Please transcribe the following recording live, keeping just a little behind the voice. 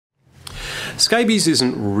Scabies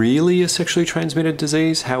isn't really a sexually transmitted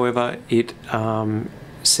disease, however,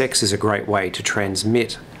 sex is a great way to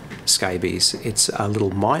transmit scabies. It's a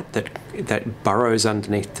little mite that burrows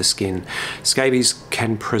underneath the skin. Scabies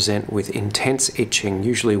can present with intense itching,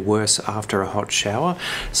 usually worse after a hot shower.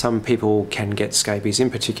 Some people can get scabies,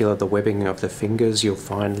 in particular the webbing of the fingers. You'll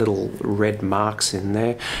find little red marks in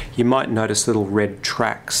there. You might notice little red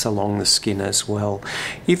tracks along the skin as well.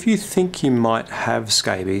 If you think you might have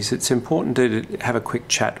scabies, it's important to have a quick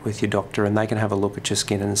chat with your doctor, and they can have a look at your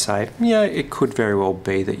skin and say, yeah, it could very well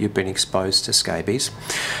be that you've been exposed to scabies.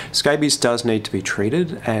 Scabies does need to be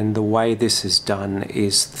treated, and the way this is done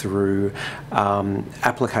is through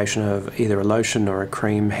application of either a lotion or a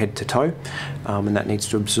cream head to toe, and that needs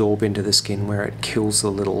to absorb into the skin where it kills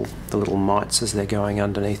the little mites as they're going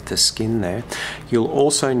underneath the skin there. You'll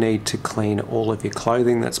also need to clean all of your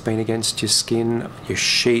clothing that's been against your skin, your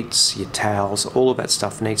sheets, your towels. All of that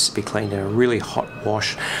stuff needs to be cleaned in a really hot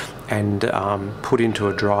wash and put into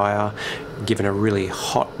a dryer, given a really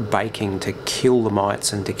hot baking to kill the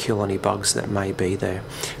mites and to kill any bugs that may be there.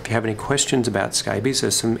 If you have any questions about scabies,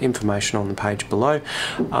 there's some information on the page below,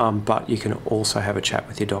 but you can also have a chat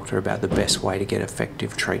with your doctor about the best way to get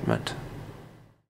effective treatment.